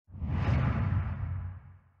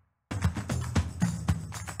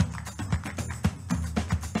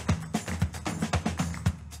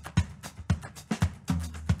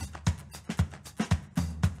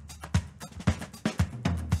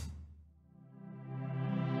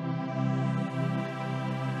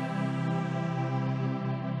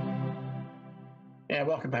Yeah,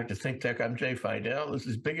 welcome back to ThinkTech. I'm Jay Fidell. This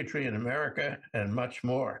is Bigotry in America and much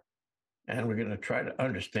more. And we're going to try to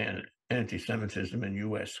understand anti-Semitism in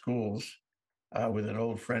U.S. schools with an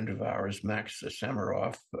old friend of ours, Max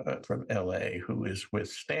Samarov from L.A., who is with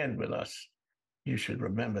Stand With Us. You should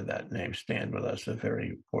remember that name, Stand With Us, a very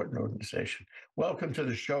important organization. Welcome to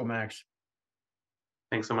the show, Max.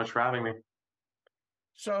 Thanks so much for having me.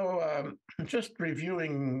 So just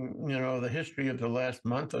reviewing, the history of the last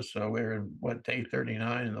month or so, we're in, day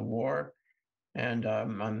 39 in the war. And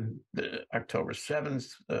on October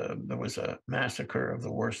 7th, there was a massacre of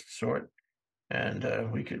the worst sort.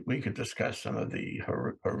 And we could discuss some of the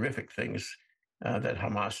horrific things that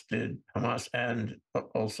Hamas did, Hamas and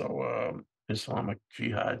also Islamic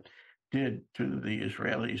Jihad did to the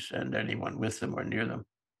Israelis and anyone with them or near them.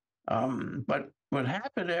 But what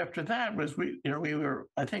happened after that was we were,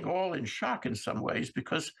 I think, all in shock in some ways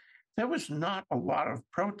because there was not a lot of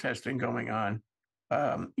protesting going on,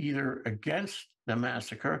 either against the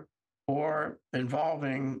massacre or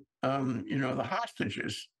involving, the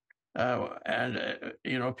hostages.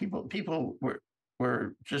 People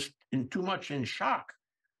were just too much in shock.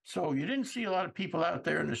 So you didn't see a lot of people out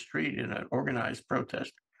there in the street in an organized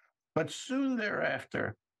protest. But soon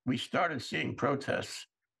thereafter, we started seeing protests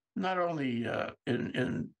not only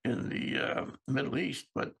in the Middle East,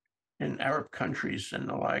 but in Arab countries and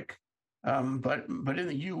the like, but in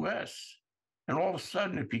the U.S. And all of a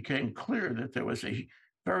sudden, it became clear that there was a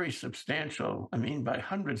very substantial, by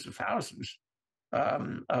hundreds of thousands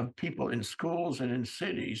of people in schools and in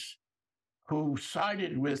cities who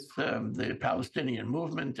sided with the Palestinian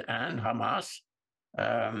movement and Hamas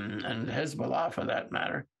and Hezbollah, for that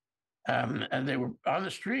matter. And they were on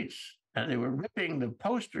the streets. And they were ripping the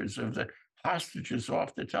posters of the hostages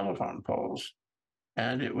off the telephone poles.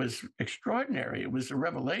 And it was extraordinary. It was a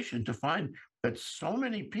revelation to find that so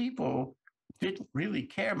many people didn't really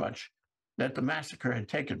care much that the massacre had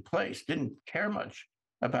taken place, didn't care much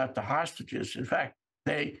about the hostages. In fact,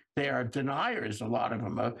 they are deniers, a lot of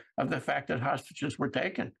them, of the fact that hostages were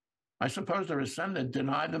taken. I suppose there are some that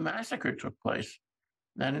deny the massacre took place.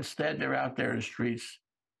 And instead, they're out there in the streets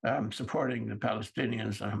supporting the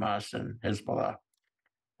Palestinians and Hamas and Hezbollah.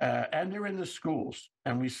 And they're in the schools.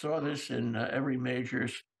 And we saw this in every major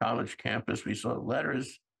college campus. We saw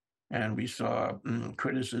letters and we saw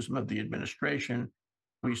criticism of the administration.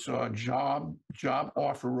 We saw job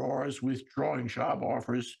offerors withdrawing job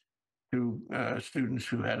offers to students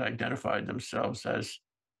who had identified themselves as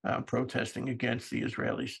protesting against the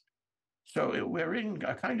Israelis. So we're in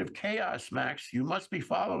a kind of chaos, Max. You must be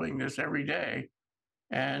following this every day.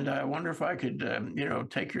 And I wonder if I could,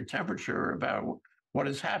 take your temperature about what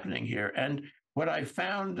is happening here. And what I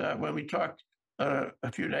found when we talked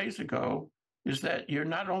a few days ago is that you're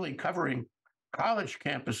not only covering college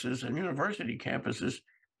campuses and university campuses,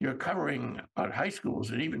 you're covering high schools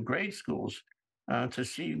and even grade schools to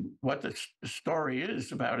see what the story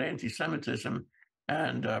is about anti-Semitism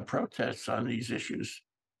and protests on these issues.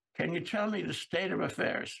 Can you tell me the state of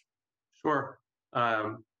affairs? Sure.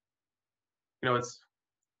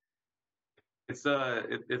 It's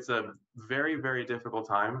a very, very difficult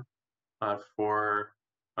time for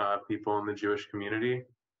people in the Jewish community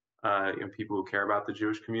and people who care about the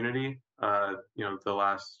Jewish community. The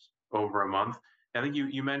last over a month. I think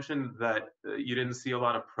you mentioned that you didn't see a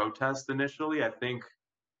lot of protests initially. I think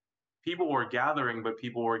people were gathering, but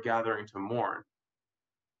people were gathering to mourn.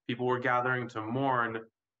 People were gathering to mourn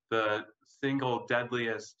the single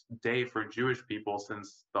deadliest day for Jewish people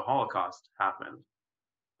since the Holocaust happened.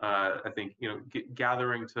 I think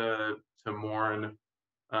gathering to mourn.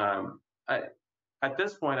 At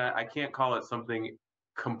this point, I can't call it something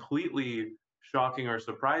completely shocking or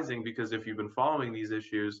surprising because if you've been following these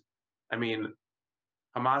issues,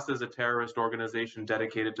 Hamas is a terrorist organization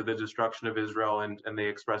dedicated to the destruction of Israel, and they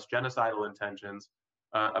express genocidal intentions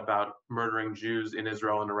about murdering Jews in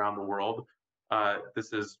Israel and around the world.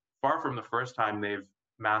 This is far from the first time they've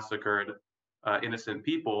massacred innocent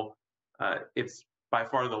people. It's by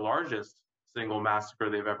far the largest single massacre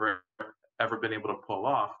they've ever been able to pull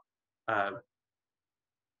off,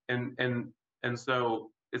 and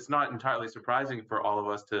so it's not entirely surprising for all of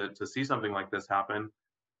us to see something like this happen.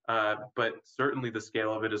 But certainly the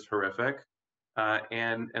scale of it is horrific,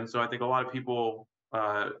 and so I think a lot of people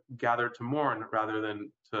gathered to mourn rather than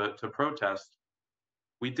to protest.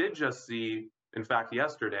 We did just see, in fact,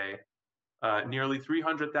 yesterday, nearly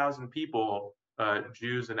 300,000 people,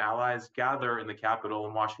 Jews and allies, gather in the Capitol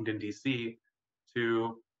in Washington, D.C.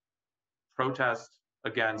 to protest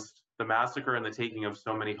against the massacre and the taking of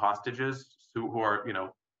so many hostages who are,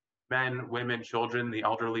 men, women, children, the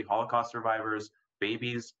elderly, Holocaust survivors,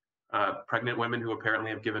 babies. pregnant women who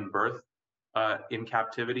apparently have given birth in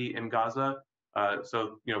captivity in Gaza.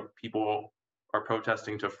 So, people are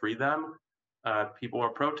protesting to free them. People are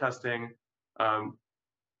protesting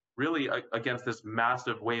really against this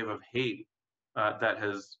massive wave of hate that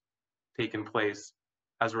has taken place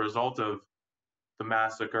as a result of the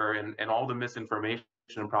massacre and all the misinformation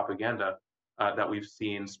and propaganda that we've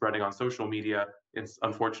seen spreading on social media,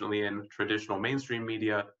 unfortunately in traditional mainstream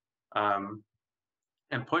media,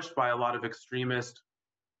 and pushed by a lot of extremist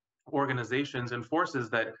organizations and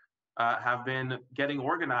forces that have been getting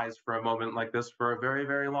organized for a moment like this for a very,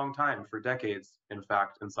 very long time, for decades, in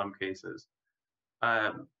fact, in some cases.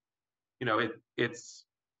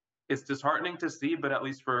 It's disheartening to see, but at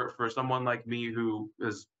least for someone like me who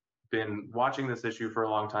has been watching this issue for a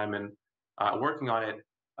long time and working on it,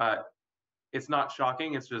 it's not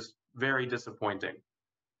shocking. It's just very disappointing.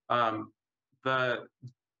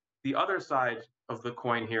 The other side of the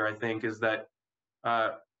coin here, I think, is that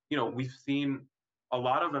we've seen a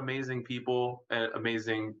lot of amazing people in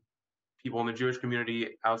the Jewish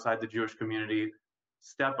community, outside the Jewish community,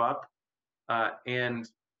 step up and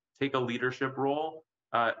take a leadership role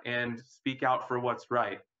and speak out for what's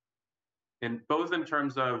right. And both in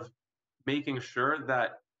terms of making sure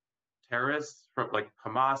that terrorists from like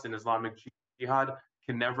Hamas and Islamic Jihad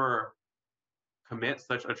can never commit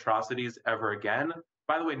such atrocities ever again.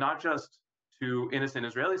 By the way, not just to innocent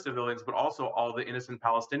Israeli civilians, but also all the innocent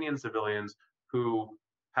Palestinian civilians who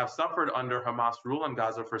have suffered under Hamas rule in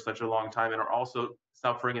Gaza for such a long time and are also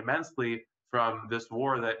suffering immensely from this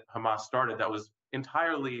war that Hamas started that was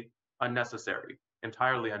entirely unnecessary,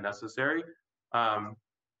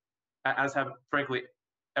 as have, frankly,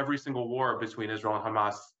 every single war between Israel and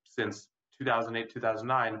Hamas since 2008,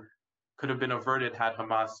 2009 could have been averted had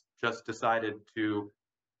Hamas just decided to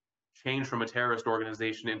change from a terrorist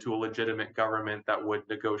organization into a legitimate government that would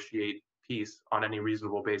negotiate peace on any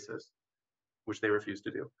reasonable basis, which they refused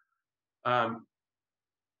to do. I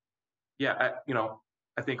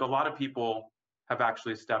think a lot of people have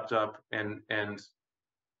actually stepped up and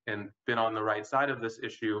been on the right side of this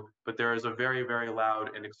issue, but there is a very, very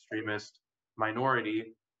loud and extremist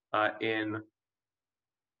minority in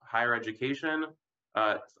higher education.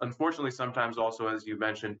 Unfortunately, sometimes also, as you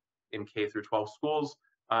mentioned, in K through 12 schools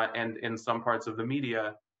and in some parts of the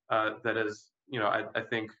media, that is, I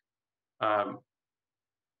think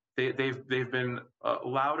they've been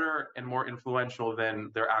louder and more influential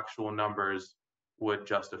than their actual numbers would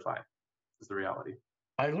justify, is the reality.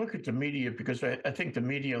 I look at the media because I think the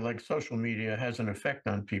media, like social media, has an effect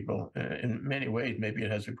on people. In many ways, maybe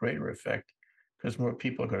it has a greater effect because more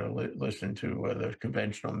people are going to listen to the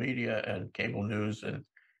conventional media and cable news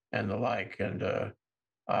and the like. And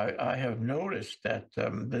I have noticed that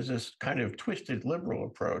there's this kind of twisted liberal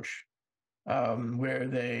approach where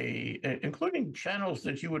they, including channels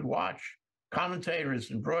that you would watch,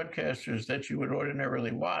 commentators and broadcasters that you would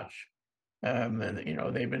ordinarily watch. And,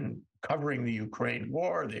 they've been covering the Ukraine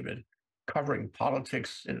war. They've been covering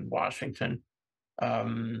politics in Washington.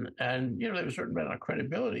 And, there's a certain amount of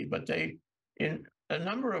credibility, but a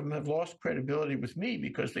number of them have lost credibility with me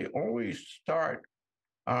because they always start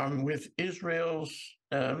with Israel's,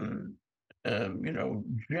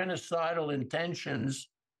 genocidal intentions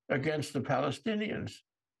against the Palestinians,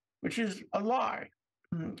 which is a lie.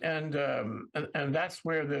 And that's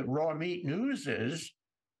where the raw meat news is.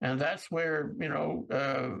 And that's where,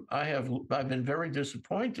 I've been very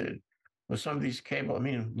disappointed with some of these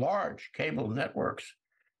large cable networks.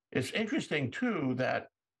 It's interesting, too, that,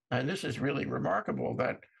 and this is really remarkable,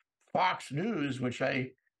 that Fox News, which in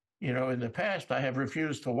the past I have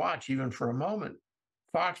refused to watch even for a moment,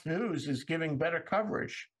 Fox News is giving better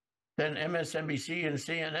coverage than MSNBC and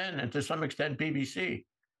CNN and to some extent BBC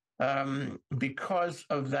because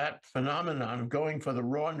of that phenomenon of going for the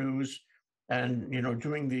raw news and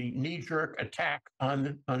doing the knee-jerk attack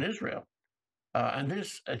on Israel. And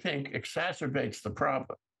this, I think, exacerbates the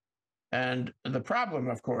problem. And the problem,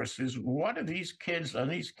 of course, is what are these kids on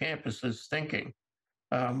these campuses thinking?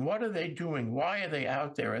 What are they doing? Why are they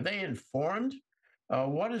out there? Are they informed?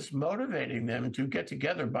 What is motivating them to get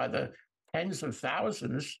together by the tens of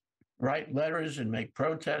thousands, write letters and make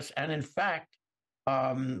protests, and in fact,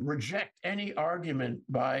 reject any argument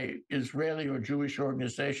by Israeli or Jewish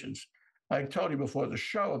organizations? I told you before the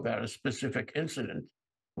show about a specific incident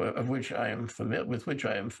with which I am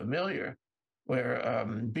familiar, where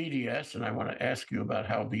BDS, and I want to ask you about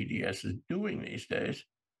how BDS is doing these days.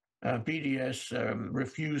 BDS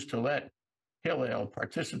refused to let Hillel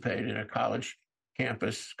participate in a college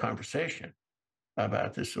campus conversation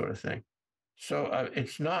about this sort of thing. So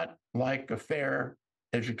it's not like a fair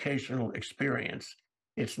educational experience.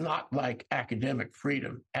 It's not like academic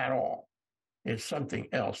freedom at all. It's something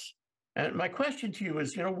else. And my question to you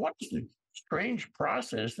is, what is the strange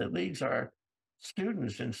process that leads our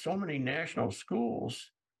students in so many national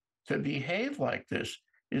schools to behave like this?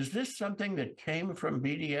 Is this something that came from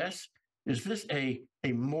BDS? Is this a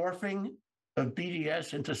morphing of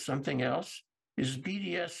BDS into something else? Is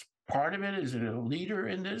BDS part of it? Is it a leader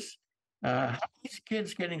in this? How are these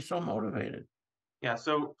kids getting so motivated? Yeah.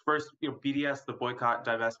 So first, BDS, the boycott,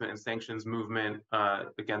 divestment, and sanctions movement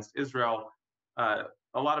against Israel.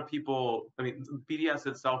 A lot of people, BDS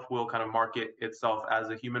itself will kind of market itself as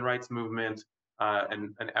a human rights movement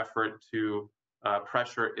and an effort to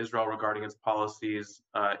pressure Israel regarding its policies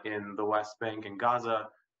in the West Bank and Gaza.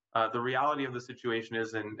 The reality of the situation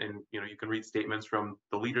is, and you can read statements from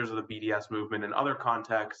the leaders of the BDS movement in other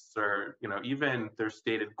contexts, or even their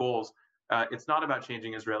stated goals. It's not about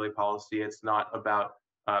changing Israeli policy. It's not about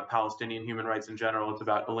Palestinian human rights in general. It's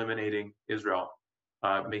about eliminating Israel,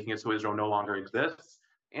 making it so Israel no longer exists.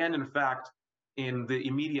 And in fact, in the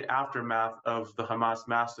immediate aftermath of the Hamas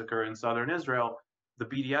massacre in southern Israel, the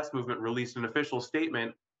BDS movement released an official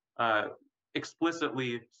statement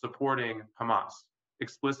explicitly supporting Hamas,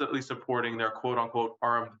 explicitly supporting their quote unquote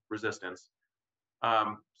armed resistance.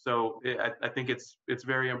 I think it's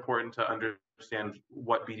very important to understand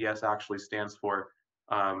what BDS actually stands for,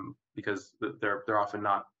 because they're often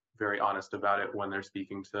not very honest about it when they're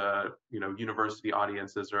speaking to university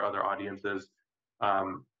audiences or other audiences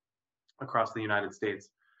across the United States.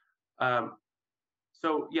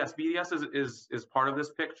 So yes, BDS is part of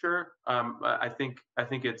this picture. I think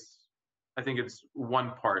it's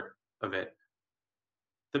one part of it.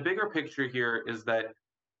 The bigger picture here is that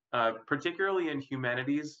particularly in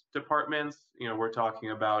humanities departments, we're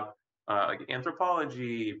talking about like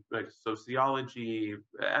anthropology, like sociology,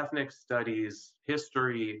 ethnic studies,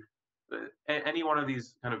 history, any one of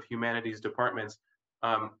these kind of humanities departments.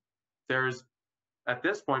 There's at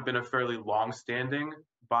this point been a fairly long-standing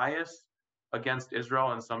bias against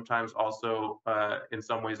Israel, and sometimes also in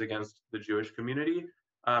some ways against the Jewish community.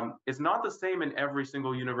 It's not the same in every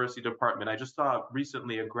single university department. I just saw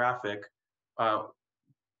recently a graphic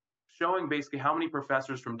showing basically how many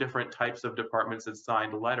professors from different types of departments had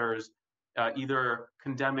signed letters either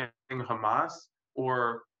condemning Hamas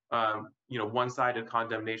or one-sided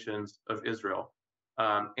condemnations of Israel.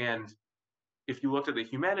 And if you looked at the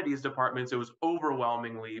humanities departments, it was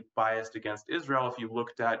overwhelmingly biased against Israel. If you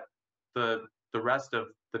looked at the rest of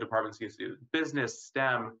the departments, business,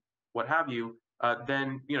 STEM, what have you,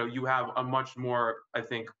 then you have a much more, I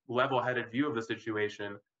think, level-headed view of the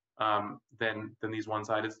situation than these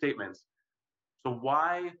one-sided statements. So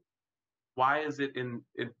why is it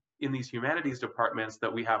in these humanities departments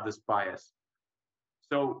that we have this bias?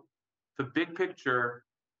 So the big picture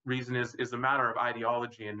reason is a matter of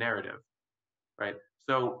ideology and narrative, right?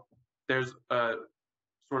 So there's a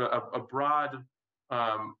sort of a broad,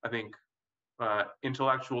 I think,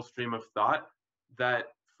 intellectual stream of thought that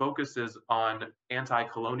focuses on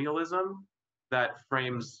anti-colonialism, that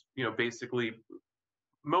frames, basically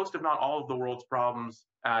most, if not all, of the world's problems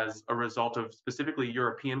as a result of specifically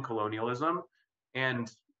European colonialism,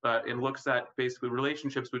 and it looks at basically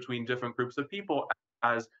relationships between different groups of people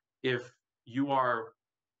as if you are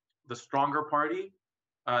the stronger party,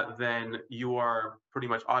 then you are pretty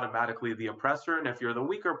much automatically the oppressor, and if you're the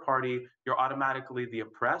weaker party, you're automatically the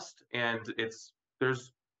oppressed. And it's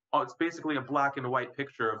basically a black and white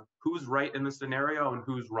picture of who's right in the scenario and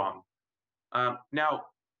who's wrong. Now,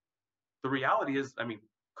 the reality is,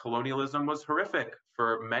 colonialism was horrific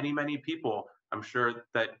for many, many people. I'm sure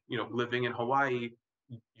that, living in Hawaii,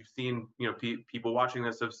 you've seen, people watching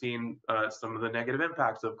this have seen some of the negative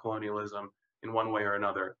impacts of colonialism in one way or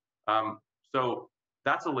another. So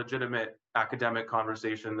that's a legitimate academic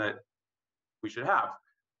conversation that we should have.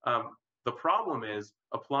 The problem is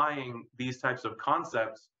applying these types of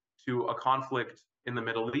concepts to a conflict in the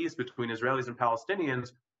Middle East between Israelis and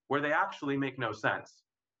Palestinians where they actually make no sense.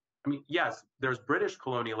 Yes, there's British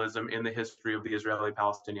colonialism in the history of the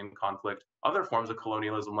Israeli-Palestinian conflict. Other forms of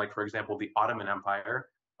colonialism, like, for example, the Ottoman Empire,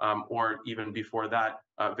 or even before that,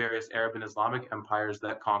 various Arab and Islamic empires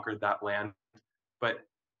that conquered that land. But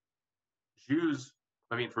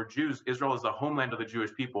for Jews, Israel is the homeland of the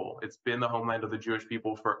Jewish people. It's been the homeland of the Jewish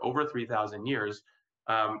people for over 3,000 years.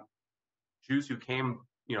 Jews who came,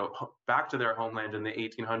 back to their homeland in the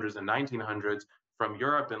 1800s and 1900s from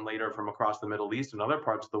Europe and later from across the Middle East and other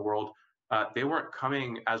parts of the world, they weren't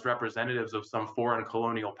coming as representatives of some foreign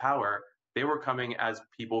colonial power. They were coming as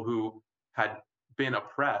people who had been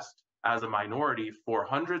oppressed as a minority for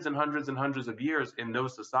hundreds and hundreds and hundreds of years in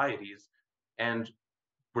those societies. And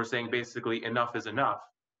we're saying basically enough is enough.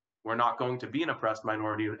 We're not going to be an oppressed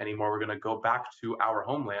minority anymore. We're going to go back to our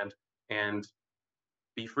homeland and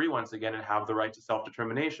be free once again and have the right to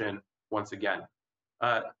self-determination once again.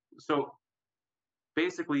 So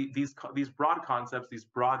basically, these broad concepts, these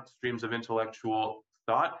broad streams of intellectual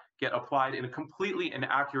thought get applied in completely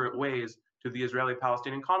inaccurate ways to the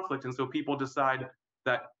Israeli-Palestinian conflict. And so people decide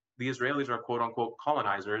that the Israelis are quote unquote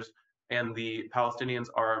colonizers and the Palestinians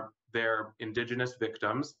are their indigenous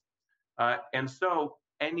victims. And so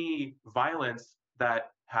any violence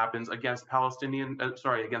that happens against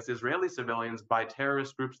against Israeli civilians by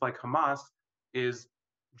terrorist groups like Hamas is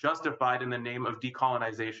justified in the name of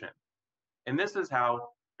decolonization. And this is how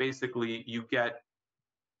basically you get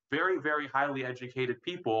very, very highly educated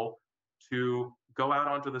people to go out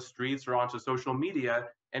onto the streets or onto social media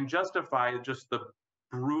and justify just the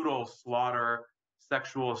brutal slaughter,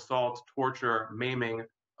 sexual assault, torture, maiming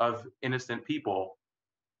of innocent people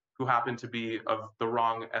who happen to be of the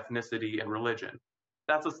wrong ethnicity and religion.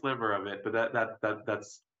 That's a sliver of it, but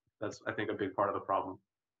that's I think a big part of the problem.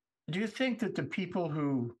 Do you think that the people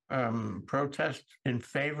who protest in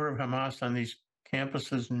favor of Hamas on these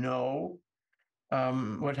campuses know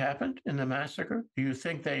what happened in the massacre? Do you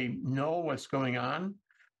think they know what's going on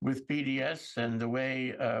with BDS and the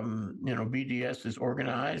way BDS is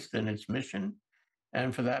organized and its mission,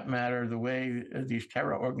 and for that matter, the way these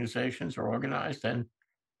terror organizations are organized? And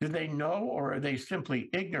do they know, or are they simply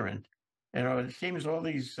ignorant? It seems all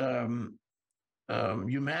these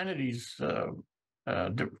humanities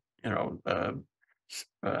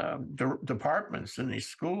departments in these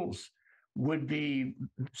schools would be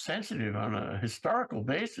sensitive on a historical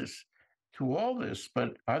basis to all this,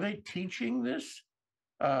 but are they teaching this,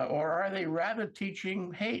 or are they rather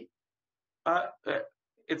teaching hate?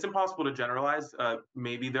 It's impossible to generalize.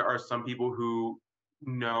 Maybe there are some people who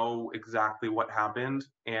know exactly what happened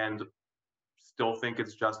and still think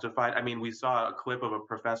it's justified. I mean, we saw a clip of a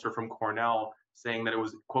professor from Cornell saying that it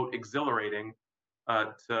was, quote, exhilarating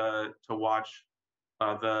to watch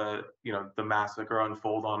the massacre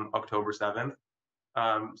unfold on October 7th.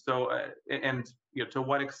 To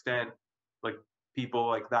what extent like people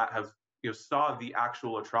like that have saw the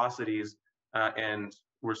actual atrocities and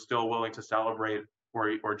were still willing to celebrate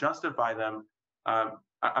or justify them.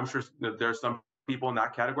 I'm sure there's some people in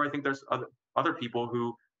that category. I think there's other people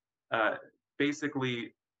who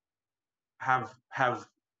basically have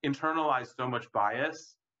internalized so much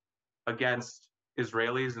bias against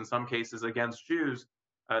Israelis, in some cases against Jews,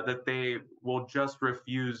 that they will just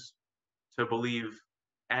refuse to believe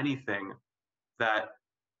anything that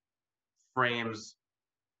frames,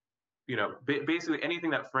 basically anything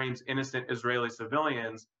that frames innocent Israeli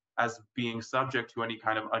civilians as being subject to any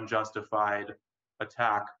kind of unjustified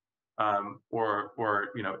attack, or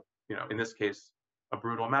in this case, a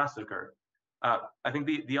brutal massacre. I think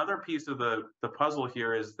the other piece of the puzzle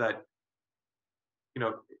here is that,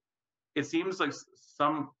 it seems like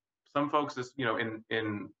some folks, in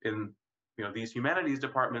these humanities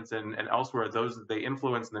departments and elsewhere, those that they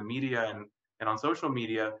influence in the media and on social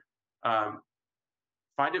media,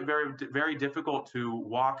 find it very, very difficult to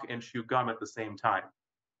walk and chew gum at the same time,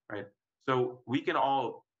 right? So we can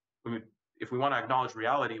all, if we want to acknowledge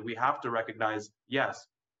reality, we have to recognize, yes,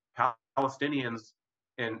 Palestinians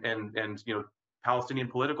and Palestinian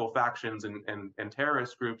political factions and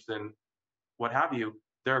terrorist groups and what have you,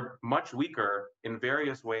 they're much weaker in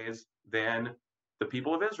various ways than the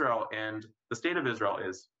people of Israel and the state of Israel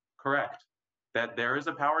is. Correct. That there is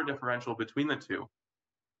a power differential between the two.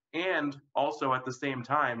 And also at the same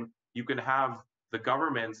time, you can have the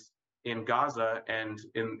governments in Gaza and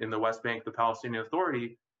in the West Bank, the Palestinian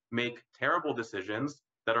Authority, make terrible decisions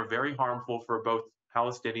that are very harmful for both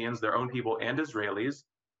Palestinians, their own people, and Israelis,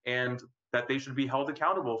 and that they should be held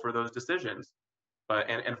accountable for those decisions,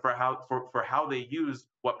 and for how they use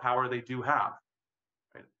what power they do have.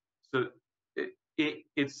 Right? So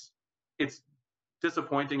it's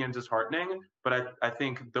disappointing and disheartening, but I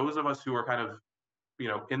think those of us who are kind of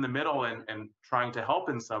in the middle and trying to help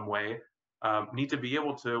in some way need to be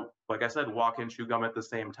able to, like I said, walk and chew gum at the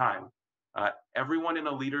same time. Everyone in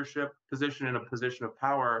a leadership position, in a position of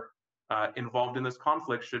power, involved in this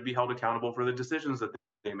conflict should be held accountable for the decisions that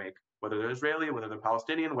they make, whether they're Israeli, whether they're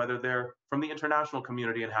Palestinian, whether they're from the international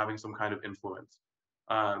community and having some kind of influence.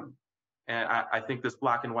 And I think this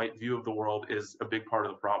black and white view of the world is a big part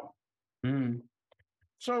of the problem. Mm.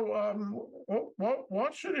 So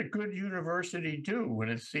what should a good university do when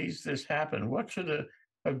it sees this happen? What should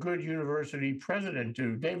a good university president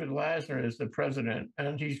do? David Lasner is the president,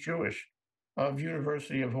 and he's Jewish, of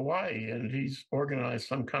University of Hawaii, and he's organized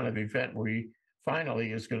some kind of event where he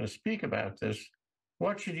finally is going to speak about this.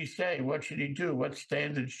 what should he say? What should he do? What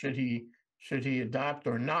standards should he adopt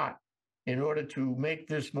or not in order to make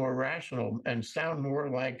this more rational and sound more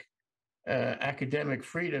like academic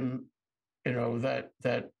freedom, that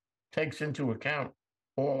takes into account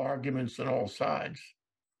all arguments on all sides.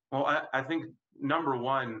 Well, I think number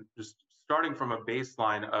one, just starting from a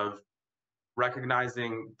baseline of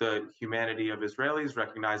recognizing the humanity of Israelis,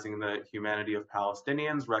 recognizing the humanity of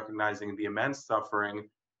Palestinians, recognizing the immense suffering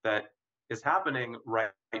that is happening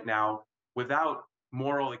right now without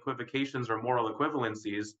moral equivocations or moral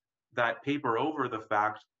equivalencies that paper over the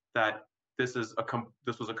fact that this was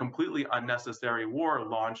a completely unnecessary war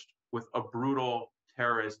launched with a brutal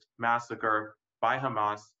terrorist massacre by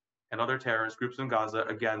Hamas and other terrorist groups in Gaza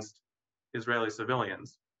against Israeli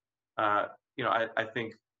civilians. I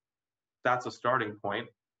think that's a starting point.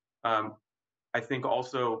 I think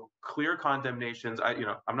also clear condemnations.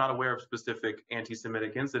 I'm not aware of specific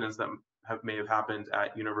anti-Semitic incidents that may have happened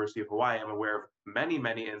at University of Hawaii. I'm aware of many,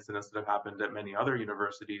 many incidents that have happened at many other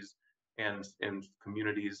universities and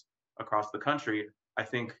communities across the country. I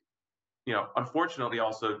think, unfortunately,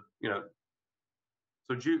 also,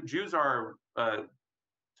 so Jews are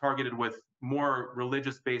targeted with more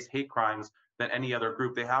religious-based hate crimes than any other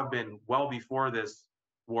group. They have been well before this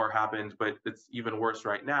war happened, but it's even worse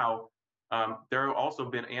right now. There have also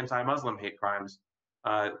been anti-Muslim hate crimes,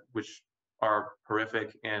 which are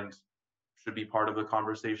horrific and should be part of the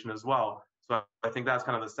conversation as well. So I think that's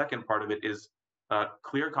kind of the second part of it is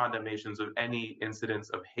clear condemnations of any incidents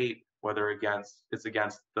of hate, whether it's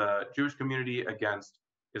against the Jewish community, against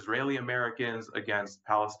Israeli Americans, against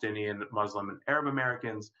Palestinian, Muslim, and Arab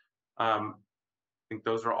Americans. I think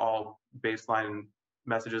those are all baseline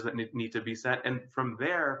messages that need to be sent. And from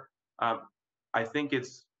there, I think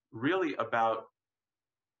it's really about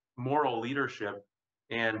moral leadership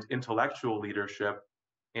and intellectual leadership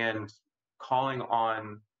and calling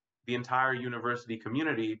on the entire university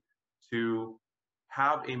community to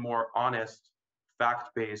have a more honest,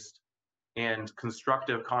 fact-based, and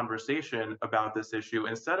constructive conversation about this issue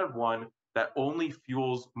instead of one that only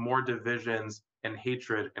fuels more divisions and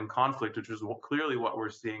hatred and conflict, which is clearly what we're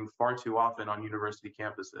seeing far too often on university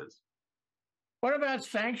campuses. What about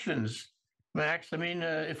sanctions, Max? I mean,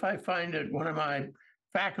 if I find that one of my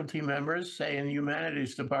faculty members, say in the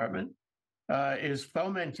humanities department, is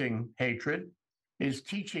fomenting hatred, is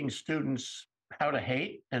teaching students how to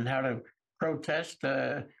hate and how to protest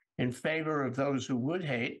in favor of those who would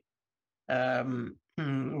hate,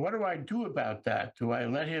 what do I do about that? Do I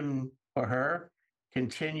let him or her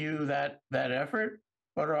continue that effort,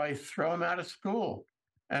 or do I throw him out of school?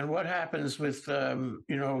 And what happens with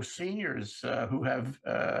seniors who have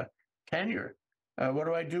tenure? What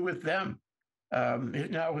do I do with them?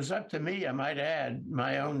 Now, it was up to me, I might add,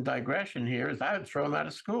 my own digression here is I would throw them out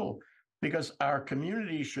of school because our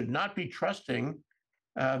community should not be trusting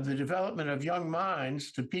the development of young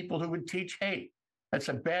minds to people who would teach hate. That's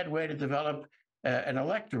a bad way to develop an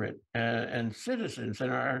electorate and citizens in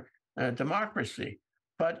our democracy.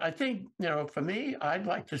 But I think, for me, I'd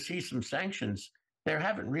like to see some sanctions. There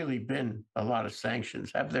haven't really been a lot of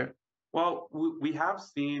sanctions, have there? Well, we have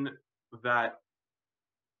seen that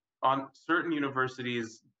on certain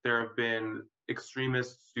universities, there have been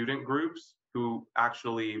extremist student groups who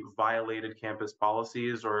actually violated campus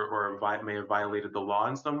policies or may have violated the law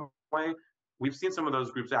in some way. We've seen some of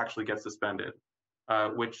those groups actually get suspended,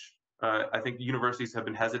 which I think universities have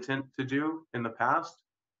been hesitant to do in the past.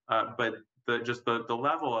 But the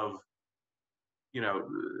level of,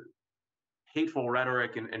 hateful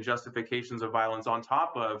rhetoric and justifications of violence on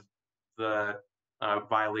top of the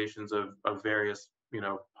violations of various,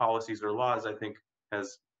 policies or laws, I think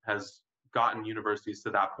has gotten universities to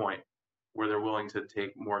that point where they're willing to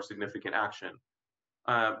take more significant action.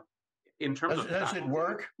 In terms of does it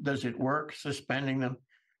work? Does it work suspending them?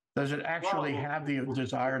 Does it actually have the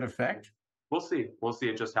desired effect? We'll see.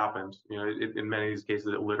 It just happened. In many of these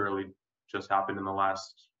cases, it literally just happened in the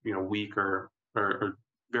last week or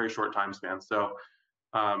very short time span. So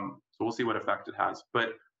we'll see what effect it has.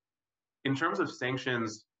 But in terms of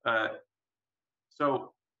sanctions,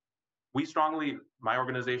 so my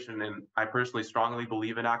organization and I personally strongly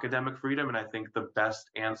believe in academic freedom, and I think the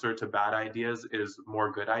best answer to bad ideas is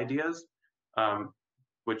more good ideas,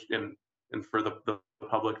 which and for the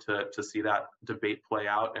public to see that debate play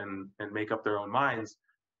out and make up their own minds.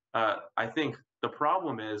 I think the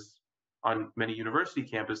problem is on many university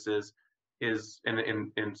campuses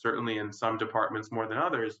and certainly in some departments more than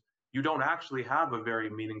others, you don't actually have a very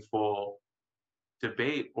meaningful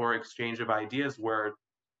debate or exchange of ideas where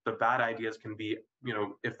the bad ideas can be,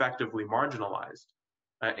 effectively marginalized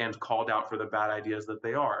and called out for the bad ideas that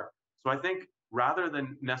they are. So I think rather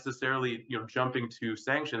than necessarily jumping to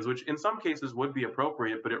sanctions, which in some cases would be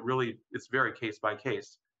appropriate, but it's very case by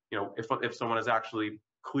case. If someone has actually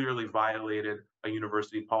clearly violated a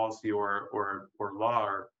university policy or law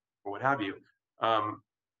or what have you.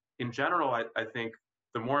 In general, I think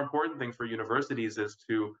the more important thing for universities is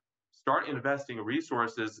to start investing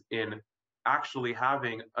resources in actually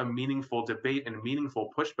having a meaningful debate and meaningful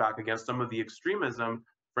pushback against some of the extremism,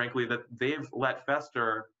 frankly, that they've let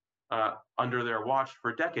fester under their watch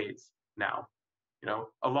for decades now.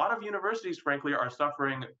 A lot of universities, frankly, are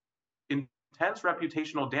suffering intense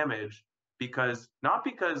reputational damage not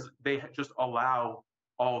because they just allow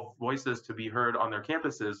all voices to be heard on their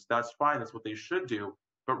campuses. That's fine. That's what they should do.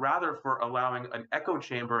 But rather for allowing an echo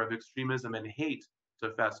chamber of extremism and hate to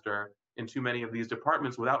fester in too many of these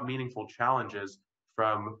departments without meaningful challenges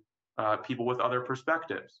from people with other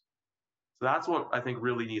perspectives. So that's what I think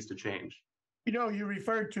really needs to change. You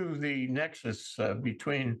referred to the nexus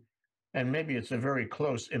between, and maybe it's a very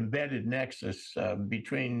close embedded nexus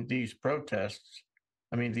between these protests,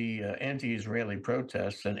 the anti-Israeli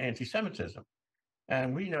protests and anti-Semitism.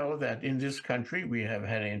 And we know that in this country, we have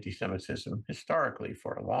had anti-Semitism historically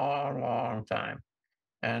for a long, long time.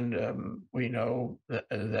 And we know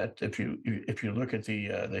that if you look at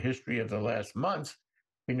the history of the last month,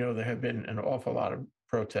 we know there have been an awful lot of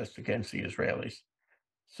protests against the Israelis.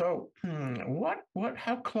 So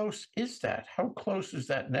how close is that? How close is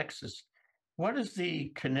that nexus? What is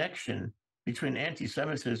the connection between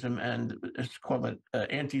anti-Semitism and, let's call it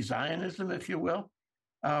anti-Zionism, if you will?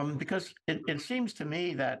 Because it seems to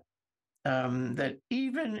me that that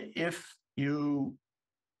even if you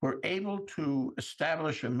were able to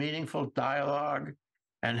establish a meaningful dialogue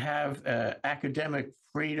and have academic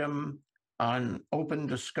freedom on open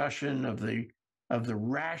discussion of the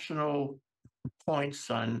rational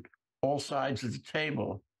points on all sides of the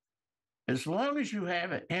table, as long as you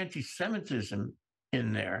have anti-Semitism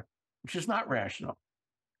in there, which is not rational,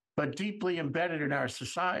 but deeply embedded in our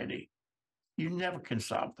society, you never can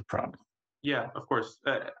solve the problem. Yeah, of course.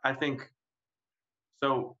 I think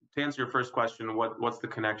so. To answer your first question, what's the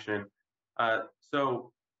connection?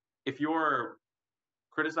 So if you're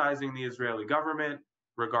criticizing the Israeli government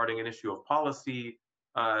regarding an issue of policy,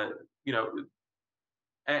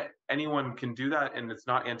 anyone can do that, and it's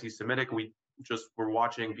not anti-Semitic. We just were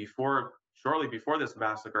watching shortly before this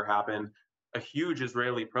massacre happened, a huge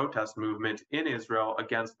Israeli protest movement in Israel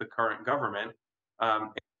against the current government,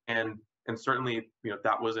 and certainly,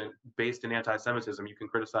 that wasn't based in anti-Semitism. You can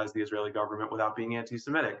criticize the Israeli government without being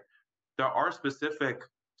anti-Semitic. There are specific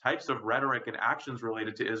types of rhetoric and actions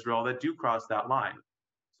related to Israel that do cross that line.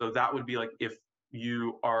 So that would be like if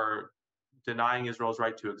you are denying Israel's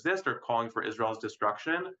right to exist or calling for Israel's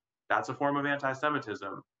destruction, that's a form of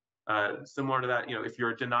anti-Semitism. Similar to that, if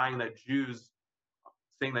you're denying that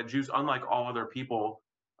saying that Jews, unlike all other people,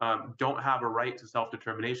 don't have a right to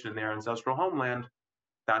self-determination in their ancestral homeland,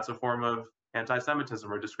 that's a form of anti-Semitism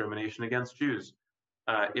or discrimination against Jews.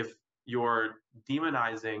 If you're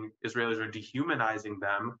demonizing Israelis or dehumanizing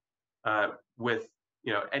them with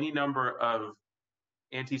any number of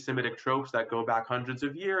anti-Semitic tropes that go back hundreds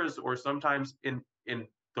of years, or sometimes in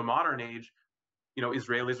the modern age,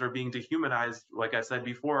 Israelis are being dehumanized, like I said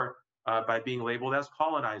before, by being labeled as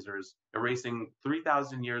colonizers, erasing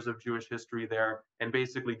 3,000 years of Jewish history there, and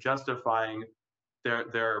basically justifying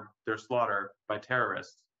their slaughter by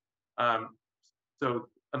terrorists. So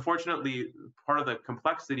unfortunately, part of the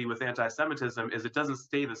complexity with anti-Semitism is it doesn't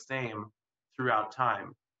stay the same throughout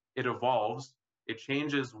time. It evolves. It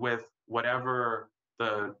changes with whatever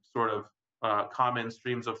the sort of common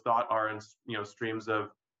streams of thought are, and streams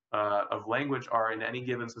of language are in any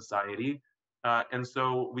given society. And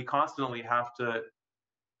so we constantly have to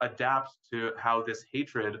adapt to how this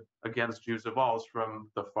hatred against Jews evolves from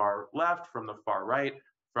the far left, from the far right,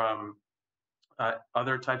 from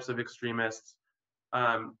other types of extremists.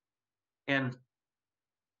 And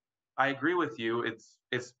I agree with you.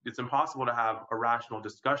 It's impossible to have a rational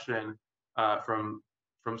discussion from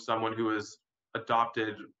someone who has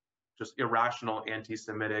adopted just irrational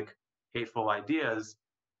anti-Semitic, hateful ideas.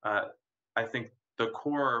 I think the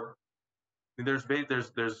core. There's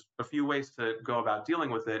a few ways to go about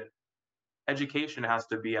dealing with it. Education has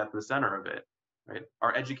to be at the center of it, right?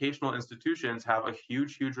 Our educational institutions have a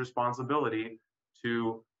huge responsibility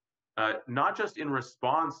to not just in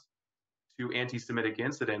response to anti-Semitic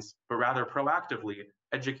incidents, but rather proactively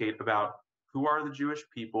educate about who are the Jewish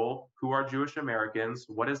people, who are Jewish Americans,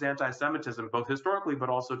 what is anti-Semitism, both historically but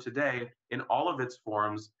also today in all of its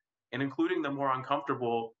forms, and including the more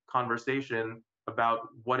uncomfortable conversation about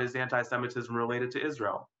what is anti-Semitism related to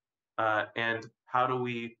Israel, and how do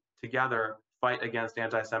we together fight against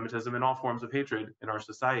anti-Semitism and all forms of hatred in our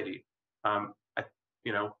society. I,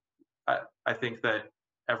 you know, I think that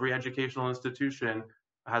every educational institution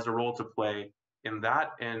has a role to play in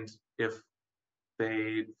that, and if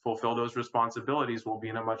they fulfill those responsibilities, we'll be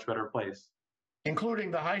in a much better place.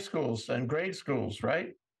 Including the high schools and grade schools,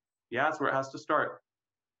 right? Yeah, that's where it has to start.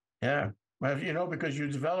 Yeah. Well, because you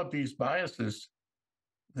develop these biases,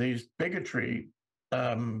 these bigotry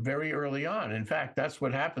very early on. In fact, that's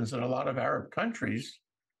what happens in a lot of Arab countries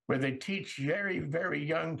where they teach very, very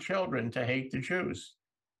young children to hate the Jews.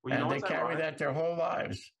 Well, and they carry that their whole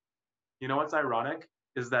lives. You know what's ironic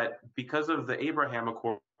is that because of the Abraham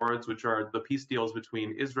Accords, which are the peace deals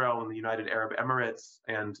between Israel and the United Arab Emirates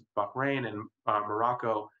and Bahrain and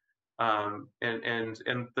Morocco, and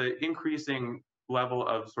the increasing level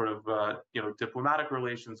of sort of diplomatic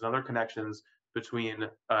relations and other connections between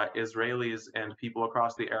Israelis and people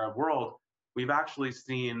across the Arab world, we've actually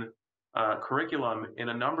seen curriculum in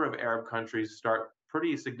a number of Arab countries start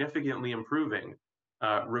pretty significantly improving,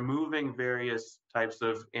 removing various types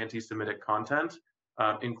of anti-Semitic content,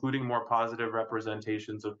 including more positive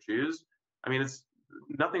representations of Jews. I mean,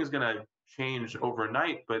 nothing's going to change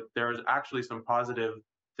overnight, but there's actually some positive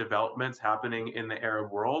developments happening in the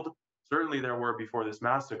Arab world. Certainly there were before this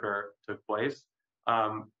massacre took place.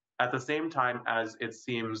 At the same time as it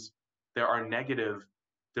seems there are negative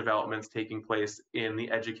developments taking place in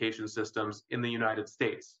the education systems in the United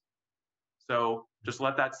States. So just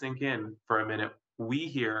let that sink in for a minute. We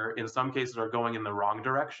here, in some cases, are going in the wrong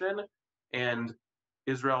direction, and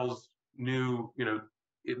Israel's new,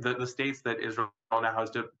 the states that Israel now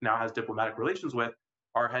has diplomatic relations with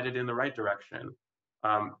are headed in the right direction.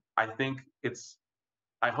 I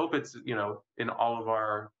hope it's, in all of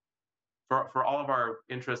our, for all of our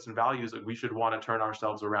interests and values, that we should want to turn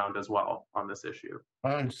ourselves around as well on this issue.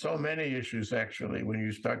 On so many issues, actually, when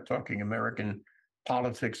you start talking American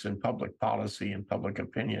politics and public policy and public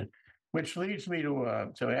opinion, which leads me to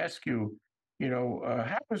ask you,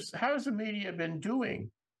 how has the media been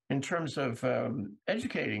doing in terms of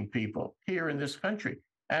educating people here in this country?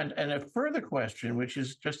 And a further question, which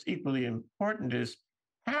is just equally important, is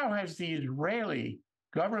how has the Israeli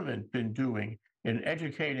government been doing in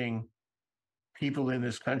educating people in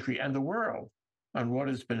this country and the world on what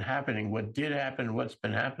has been happening, what did happen, what's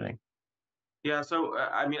been happening? Yeah, so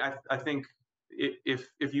I think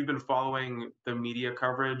if you've been following the media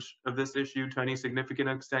coverage of this issue to any significant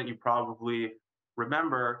extent, you probably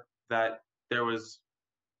remember that there was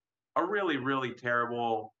a really, really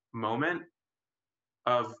terrible moment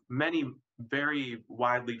of many very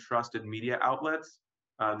widely trusted media outlets,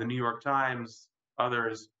 the New York Times,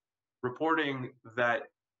 others, reporting that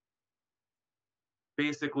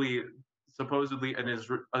basically, supposedly, an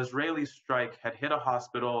Israeli strike had hit a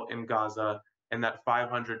hospital in Gaza and that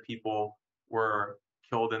 500 people were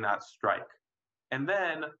killed in that strike. And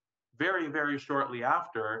then, very, very shortly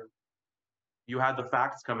after, you had the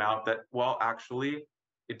facts come out that, well, actually,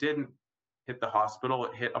 it didn't hit the hospital,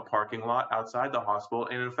 it hit a parking lot outside the hospital.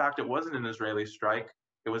 And in fact, it wasn't an Israeli strike.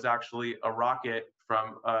 It was actually a rocket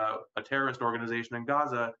from a terrorist organization in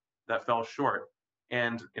Gaza that fell short.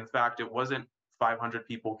 And in fact, it wasn't 500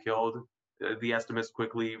 people killed. The estimates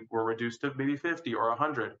quickly were reduced to maybe 50 or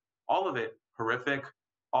 100. All of it horrific,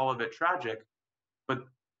 all of it tragic. But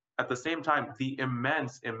at the same time, the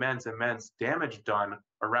immense, immense, immense damage done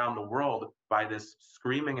around the world by this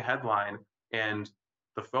screaming headline and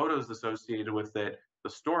the photos associated with it, the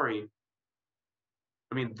story.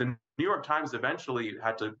 I mean, the New York Times eventually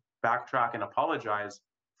had to backtrack and apologize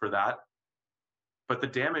for that. But the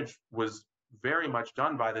damage was very much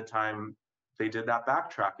done by the time they did that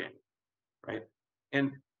backtracking, right?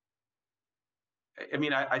 And I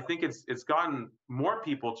mean, I think it's gotten more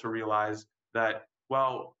people to realize that,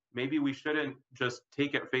 well, maybe we shouldn't just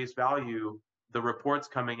take at face value the reports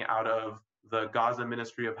coming out of the Gaza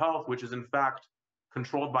Ministry of Health, which is in fact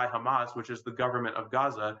controlled by Hamas, which is the government of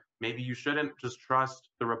Gaza. Maybe you shouldn't just trust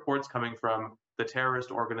the reports coming from the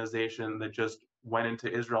terrorist organization that just went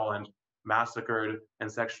into Israel and massacred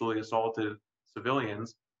and sexually assaulted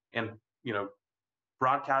civilians and,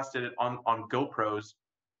 broadcasted it on GoPros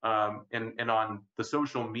and on the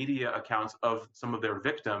social media accounts of some of their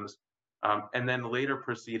victims, and then later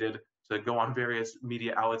proceeded to go on various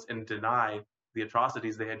media outlets and deny the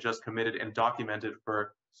atrocities they had just committed and documented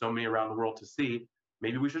for so many around the world to see.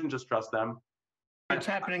 Maybe we shouldn't just trust them. It's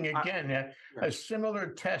happening again. A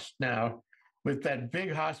similar test now with that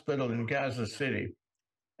big hospital in Gaza City,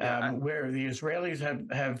 where the Israelis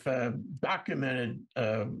have documented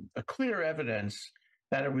a clear evidence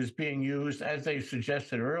that it was being used, as they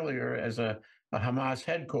suggested earlier, as a Hamas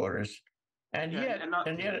headquarters. And Yeah, yet, and not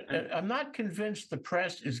and yet, and I'm not convinced the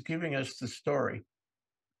press is giving us the story.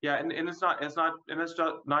 yeah, and it's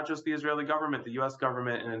not just the Israeli government. The U.S.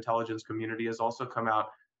 government and intelligence community has also come out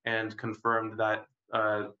and confirmed that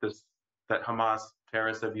this that Hamas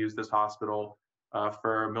terrorists have used this hospital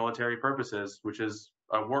for military purposes, which is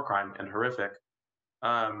a war crime and horrific.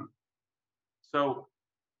 Um, so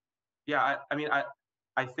yeah, I mean,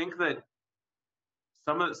 I think that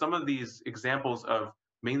some of these examples of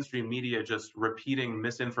mainstream media just repeating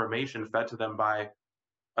misinformation fed to them by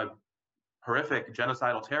a horrific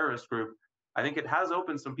genocidal terrorist group, I think it has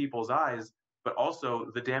opened some people's eyes, but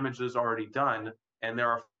also the damage is already done. And there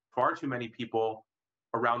are far too many people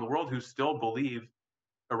around the world who still believe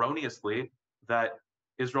erroneously that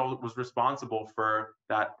Israel was responsible for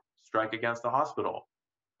that strike against the hospital.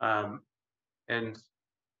 Um, and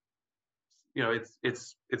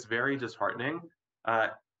it's very disheartening. Uh,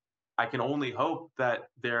 I can only hope that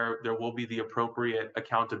there will be the appropriate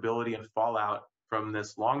accountability and fallout from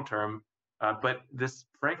this long term. But this,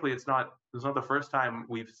 frankly, it's not the first time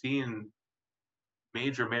we've seen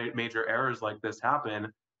major errors like this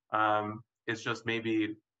happen. It's just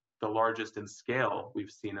maybe the largest in scale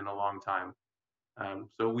we've seen in a long time.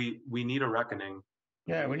 So we need a reckoning.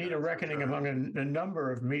 Yeah, we need a That's for reckoning sure. among a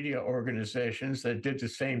number of media organizations that did the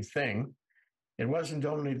same thing. It wasn't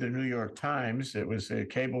only the New York Times, it was the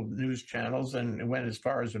cable news channels, and it went as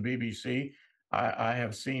far as the BBC. I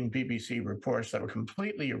have seen BBC reports that were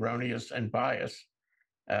completely erroneous and biased.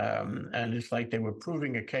 And it's like they were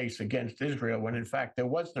proving a case against Israel when, in fact, there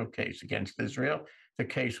was no case against Israel. The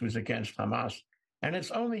case was against Hamas. And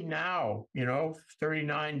it's only now,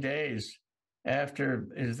 39 days after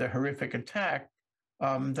is the horrific attack,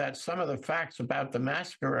 that some of the facts about the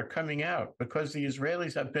massacre are coming out because the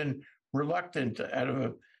Israelis have been reluctant out of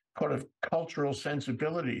a kind of cultural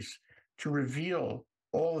sensibilities to reveal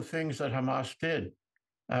all the things that Hamas did.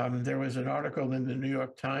 There was an article in the New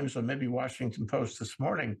York Times or maybe Washington Post this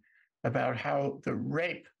morning about how the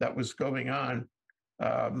rape that was going on,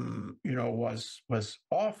 was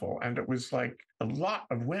awful, and it was like a lot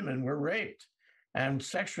of women were raped and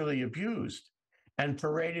sexually abused and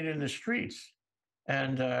paraded in the streets.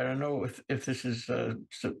 And I don't know if this is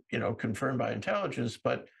confirmed by intelligence,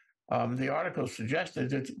 but the article suggested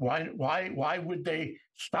that why would they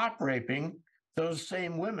stop raping those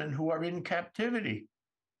same women who are in captivity?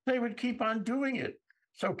 They would keep on doing it.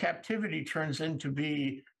 So captivity turns into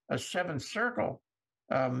be a seventh circle,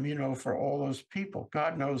 for all those people.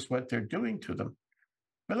 God knows what they're doing to them.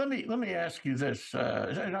 But let me ask you this.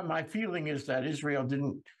 My feeling is that Israel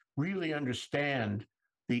didn't really understand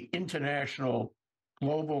the international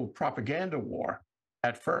global propaganda war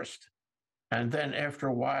at first. And then after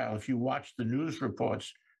a while, if you watch the news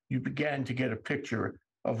reports, you began to get a picture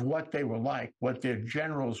of what they were like, what their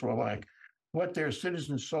generals were like, what their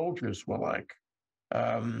citizen soldiers were like,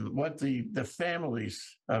 what the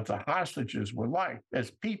families of the hostages were like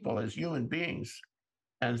as people, as human beings.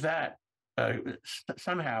 And that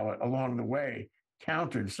somehow along the way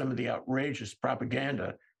countered some of the outrageous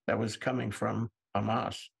propaganda that was coming from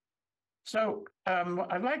Hamas. So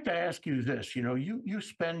I'd like to ask you this. You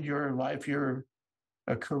spend your life, you're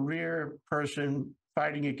a career person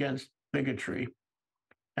fighting against bigotry.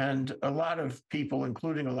 And a lot of people,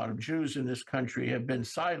 including a lot of Jews in this country, have been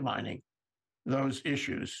sidelining those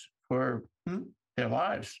issues for their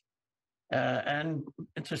lives. And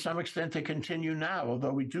to some extent, they continue now,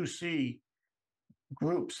 although we do see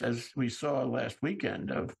groups, as we saw last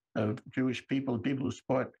weekend, of Jewish people who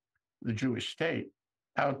support the Jewish state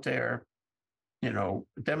out there,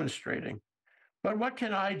 demonstrating. But what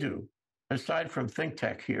can I do aside from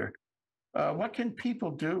ThinkTech here? What can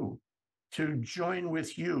people do to join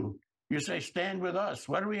with you? You say stand with us.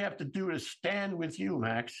 What do we have to do to stand with you,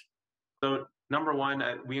 Max? So number one,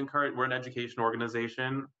 we're an education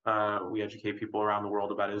organization. We educate people around the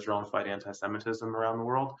world about Israel and fight anti-Semitism around the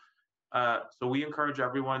world. So we encourage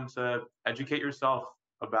everyone to educate yourself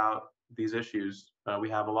about these issues. We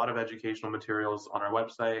have a lot of educational materials on our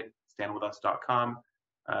website, standwithus.com.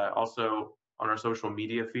 Also on our social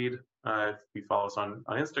media feed. If you follow us on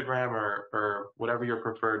Instagram or whatever your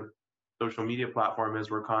preferred social media platform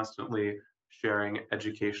is, we're constantly sharing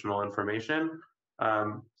educational information.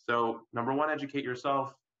 So number one, educate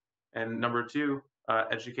yourself. And number two,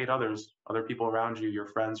 educate others, other people around you, your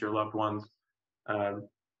friends, your loved ones. I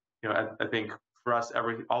think for us,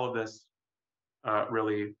 all of this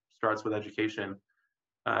really starts with education.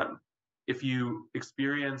 If you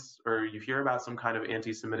experience or you hear about some kind of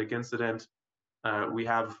anti-Semitic incident, we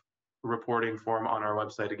have a reporting form on our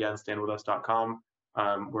website, again, standwithus.com,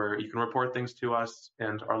 where you can report things to us,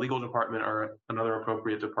 and our legal department or another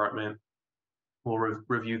appropriate department will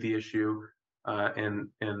review the issue and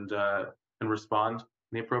respond in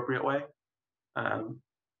the appropriate way.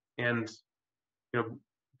 And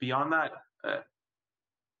beyond that,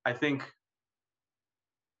 I think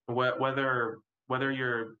whether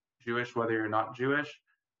you're Jewish, whether you're not Jewish,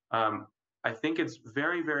 I think it's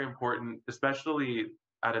very, very important, especially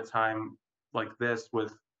at a time like this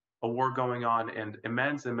with a war going on and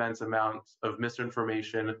immense amounts of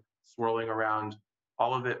misinformation swirling around. A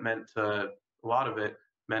lot of it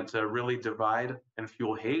meant to really divide and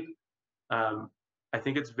fuel hate. I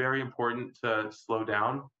think it's very important to slow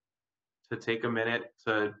down, to take a minute,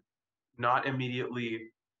 to not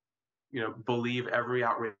immediately, believe every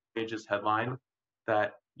outrageous headline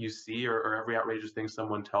that you see or every outrageous thing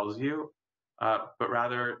someone tells you, but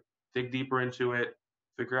rather dig deeper into it,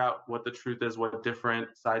 figure out what the truth is, what different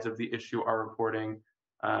sides of the issue are reporting,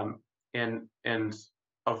 and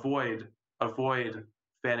avoid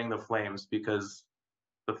fanning the flames, because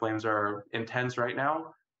the flames are intense right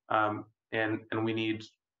now, and we need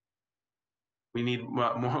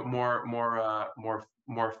more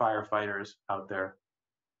firefighters out there,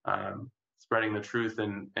 spreading the truth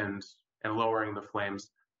and lowering the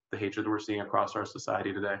flames, the hatred that we're seeing across our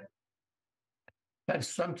society today. That's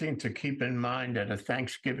something to keep in mind at a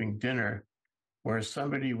Thanksgiving dinner where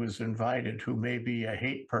somebody was invited who may be a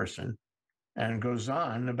hate person and goes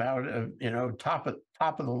on about top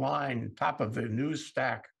of the line, top of the news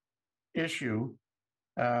stack issue,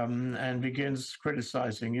 and begins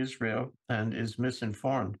criticizing Israel and is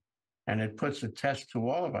misinformed. And it puts a test to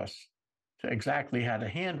all of us to exactly how to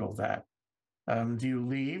handle that. Do you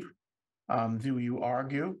leave? Do you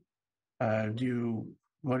argue?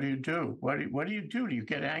 What do you do? What do you do? Do you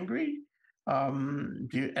get angry?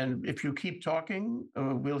 And if you keep talking,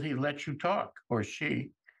 will he let you talk, or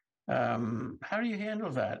she? How do you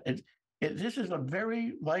handle that? This is a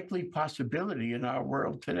very likely possibility in our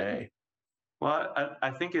world today. Well,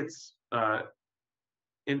 I think it's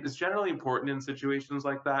generally important in situations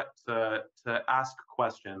like that to ask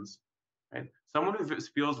questions. Right? Someone who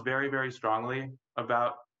feels very, very strongly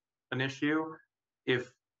about an issue,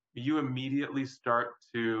 if you immediately start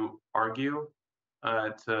to argue,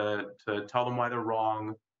 to tell them why they're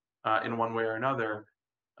wrong in one way or another,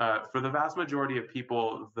 for the vast majority of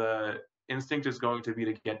people, the instinct is going to be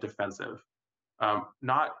to get defensive,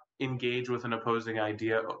 not engage with an opposing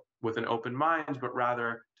idea with an open mind, but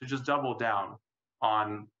rather to just double down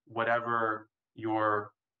on whatever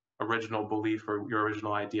your original belief or your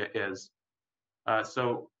original idea is.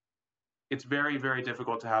 So it's very, very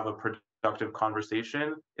difficult to have a productive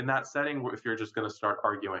conversation in that setting if you're just going to start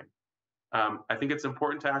arguing. I think it's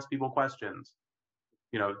important to ask people questions.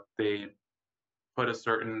 They put a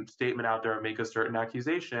certain statement out there, make a certain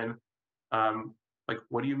accusation. Like,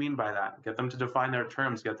 what do you mean by that? Get them to define their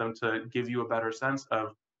terms, get them to give you a better sense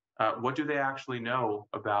of what do they actually know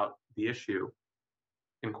about the issue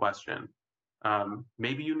in question.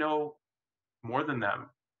 Maybe you know more than them.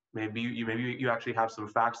 Maybe you actually have some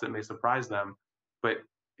facts that may surprise them, but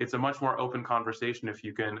it's a much more open conversation if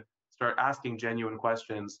you can start asking genuine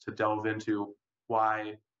questions to delve into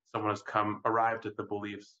why someone has arrived at the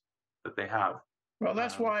beliefs that they have. Well,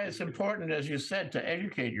 that's why it's important, as you said, to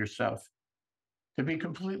educate yourself, to be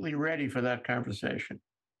completely ready for that conversation.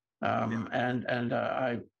 And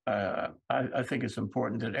I think it's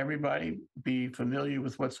important that everybody be familiar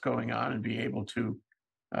with what's going on and be able to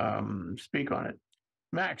speak on it.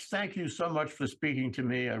 Max, thank you so much for speaking to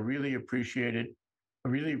me. I really appreciate it. I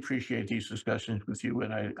really appreciate these discussions with you,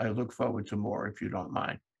 and I look forward to more if you don't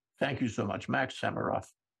mind. Thank you so much, Max Samarov.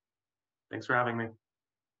 Thanks for having me.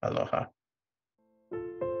 Aloha.